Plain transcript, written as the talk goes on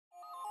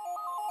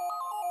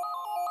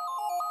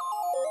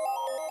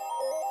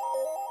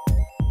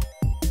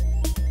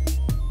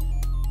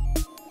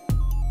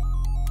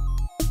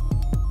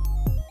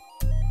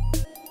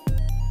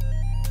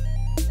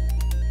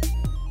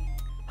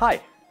Hi,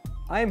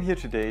 I am here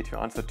today to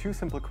answer two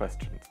simple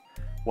questions.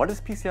 What is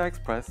PCI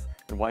Express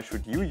and why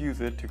should you use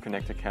it to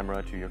connect a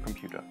camera to your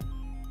computer?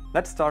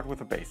 Let's start with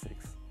the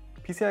basics.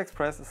 PCI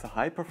Express is a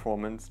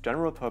high-performance,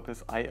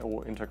 general-purpose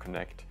I/O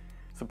interconnect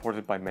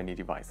supported by many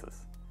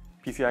devices.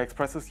 PCI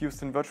Express is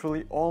used in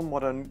virtually all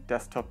modern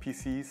desktop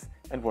PCs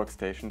and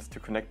workstations to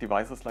connect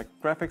devices like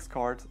graphics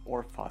cards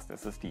or fast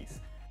SSDs.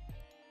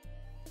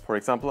 For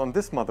example, on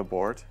this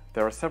motherboard,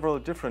 there are several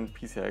different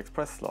PCI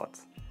Express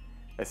slots.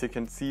 As you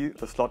can see,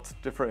 the slots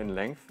differ in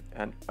length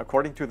and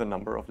according to the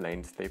number of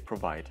lanes they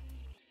provide.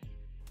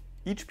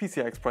 Each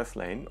PCI Express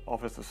lane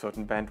offers a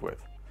certain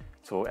bandwidth,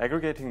 so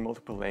aggregating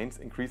multiple lanes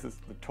increases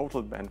the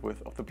total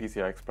bandwidth of the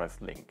PCI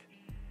Express link.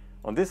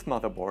 On this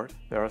motherboard,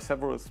 there are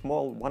several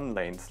small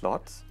one-lane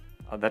slots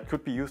that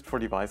could be used for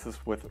devices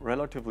with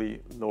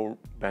relatively low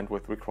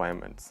bandwidth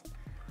requirements,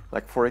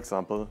 like for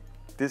example,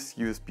 this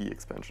USB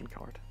expansion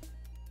card.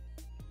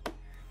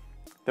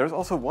 There is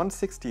also one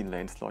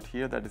 16-lane slot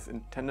here that is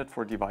intended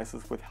for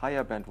devices with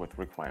higher bandwidth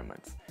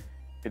requirements.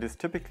 It is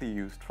typically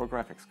used for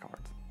graphics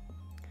cards.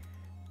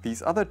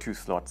 These other two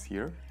slots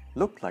here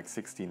look like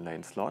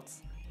 16-lane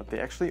slots, but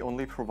they actually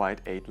only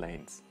provide 8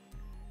 lanes.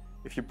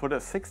 If you put a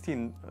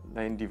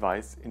 16-lane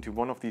device into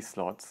one of these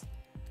slots,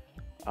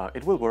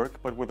 it will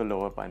work, but with a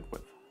lower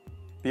bandwidth.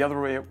 The other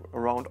way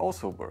around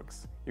also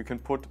works. You can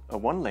put a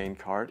 1-lane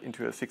card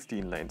into a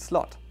 16-lane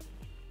slot,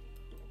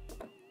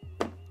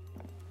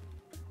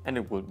 and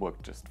it will work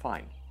just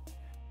fine.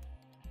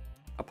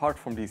 Apart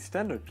from these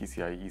standard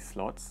PCIe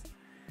slots,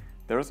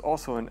 there is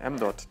also an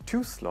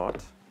M.2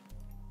 slot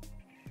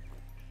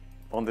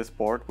on this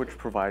board which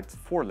provides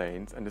 4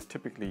 lanes and is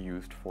typically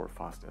used for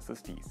fast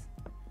SSDs.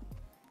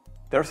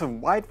 There's a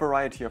wide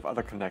variety of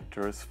other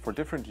connectors for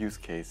different use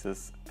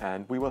cases,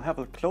 and we will have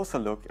a closer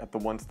look at the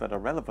ones that are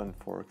relevant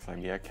for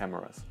XIMEA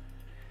cameras.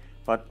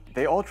 But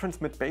they all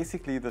transmit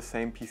basically the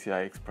same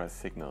PCI Express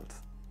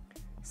signals.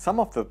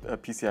 Some of the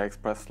PCI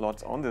Express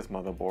slots on this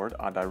motherboard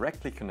are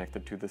directly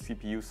connected to the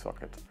CPU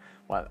socket,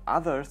 while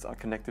others are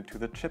connected to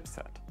the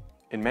chipset.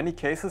 In many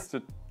cases,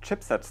 the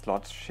chipset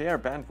slots share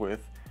bandwidth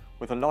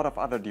with a lot of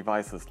other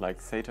devices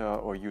like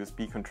SATA or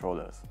USB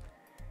controllers.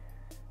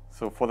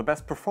 So for the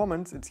best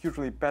performance, it's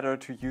usually better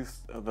to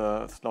use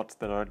the slots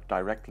that are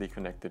directly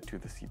connected to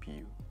the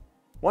CPU.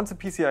 Once a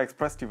PCI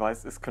Express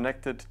device is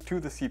connected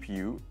to the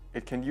CPU,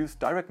 it can use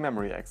direct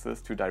memory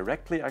access to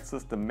directly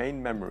access the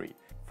main memory.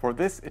 For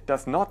this, it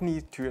does not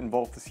need to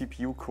involve the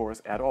CPU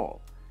cores at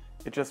all.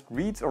 It just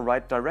reads or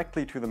writes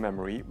directly to the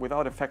memory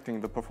without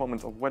affecting the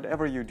performance of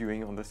whatever you're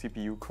doing on the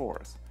CPU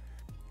cores.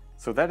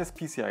 So that is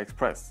PCI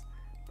Express.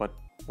 But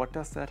what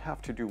does that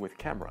have to do with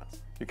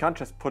cameras? You can't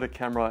just put a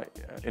camera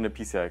in a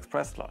PCI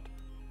Express slot.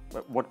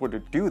 What would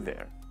it do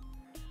there?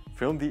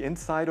 Film the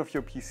inside of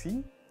your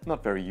PC?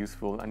 Not very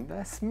useful,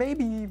 unless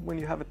maybe when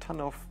you have a ton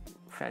of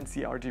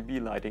fancy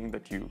RGB lighting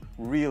that you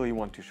really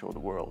want to show the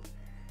world.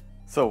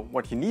 So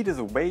what you need is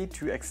a way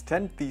to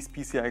extend these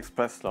PCI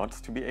Express slots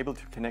to be able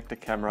to connect a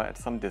camera at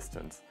some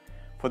distance.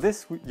 For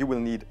this, you will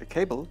need a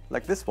cable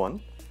like this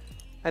one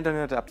and an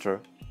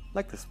adapter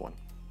like this one.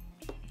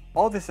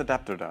 All this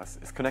adapter does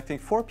is connecting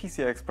 4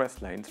 PCI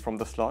Express lanes from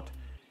the slot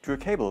to a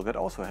cable that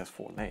also has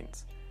 4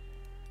 lanes.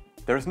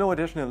 There is no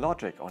additional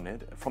logic on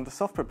it. From the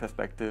software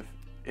perspective,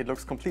 it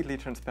looks completely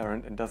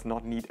transparent and does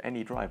not need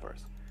any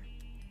drivers.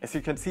 As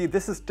you can see,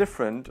 this is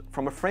different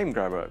from a frame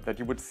grabber that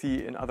you would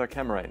see in other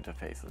camera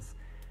interfaces.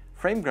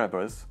 Frame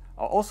grabbers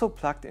are also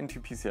plugged into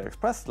PCI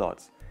Express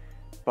slots,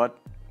 but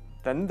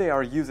then they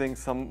are using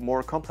some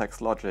more complex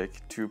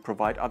logic to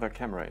provide other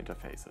camera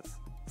interfaces.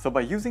 So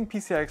by using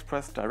PCI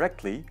Express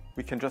directly,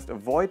 we can just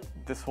avoid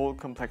this whole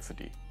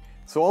complexity.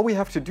 So all we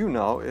have to do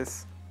now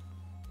is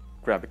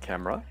grab a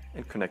camera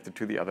and connect it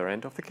to the other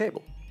end of the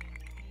cable.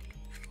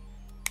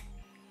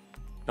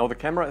 Now the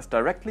camera is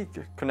directly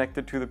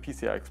connected to the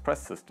PCI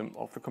Express system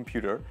of the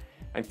computer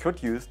and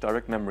could use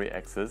direct memory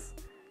access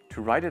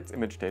to write its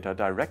image data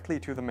directly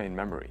to the main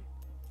memory.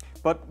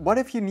 But what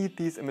if you need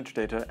these image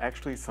data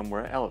actually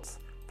somewhere else?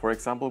 For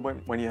example,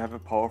 when you have a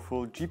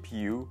powerful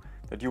GPU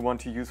that you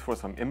want to use for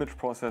some image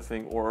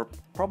processing or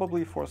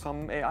probably for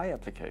some AI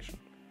application.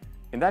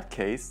 In that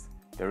case,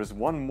 there is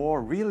one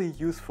more really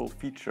useful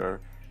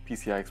feature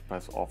PCI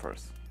Express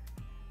offers.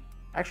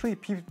 Actually,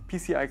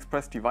 PCI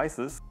Express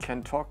devices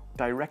can talk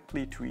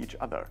directly to each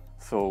other.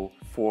 So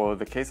for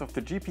the case of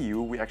the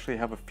GPU, we actually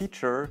have a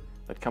feature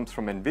that comes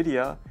from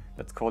NVIDIA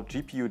that's called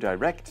GPU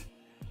Direct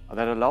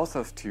that allows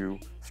us to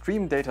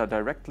stream data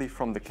directly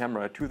from the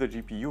camera to the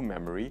GPU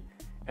memory,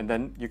 and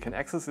then you can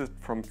access it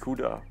from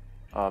CUDA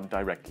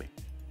directly.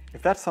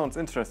 If that sounds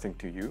interesting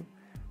to you,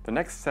 the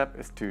next step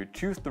is to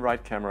choose the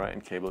right camera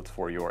and cables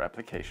for your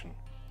application.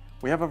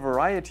 We have a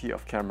variety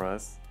of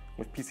cameras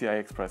with PCI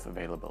Express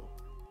available.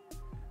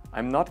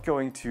 I'm not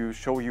going to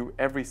show you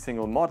every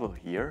single model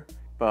here,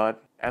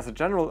 but as a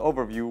general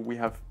overview, we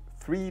have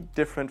 3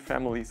 different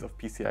families of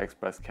PCI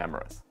Express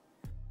cameras.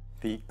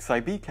 The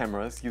XIMEA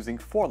cameras using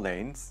 4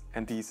 lanes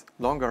and these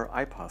longer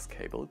I-pass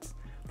cables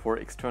for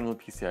external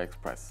PCI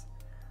Express.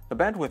 The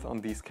bandwidth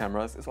on these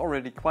cameras is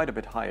already quite a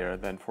bit higher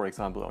than, for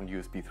example, on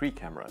USB 3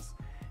 cameras,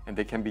 and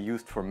they can be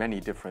used for many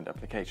different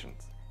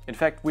applications. In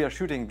fact, we are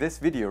shooting this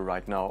video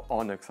right now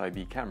on a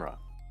XIMEA camera.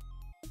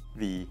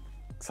 The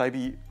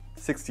XIMEA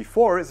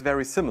 64 is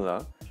very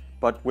similar,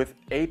 but with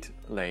 8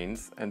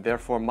 lanes and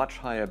therefore much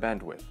higher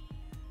bandwidth.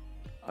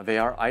 They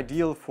are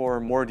ideal for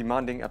more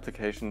demanding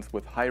applications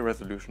with high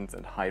resolutions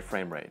and high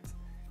frame rates.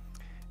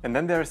 And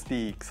then there's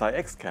the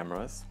XIX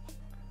cameras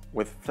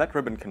with flat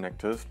ribbon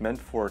connectors meant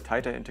for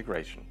tighter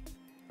integration.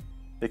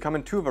 They come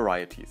in two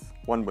varieties,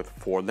 one with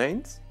 4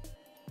 lanes,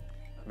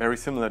 very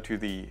similar to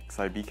the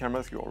XIMEA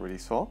cameras you already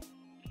saw,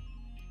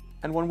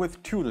 and one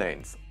with 2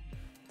 lanes,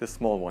 this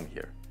small one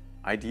here,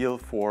 ideal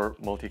for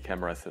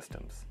multi-camera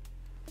systems.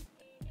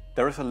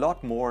 There is a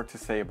lot more to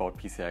say about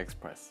PCI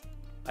Express.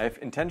 I have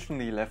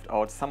intentionally left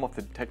out some of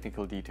the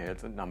technical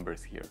details and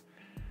numbers here.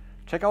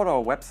 Check out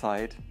our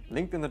website,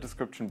 linked in the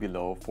description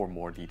below, for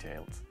more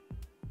details.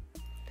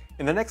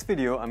 In the next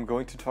video, I'm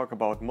going to talk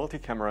about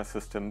multi-camera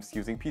systems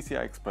using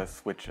PCI Express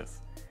switches.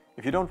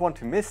 If you don't want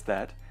to miss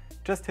that,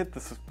 just hit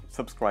the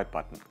subscribe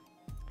button.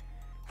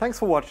 Thanks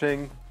for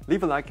watching,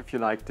 leave a like if you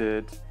liked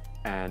it,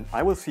 and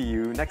I will see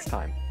you next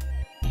time.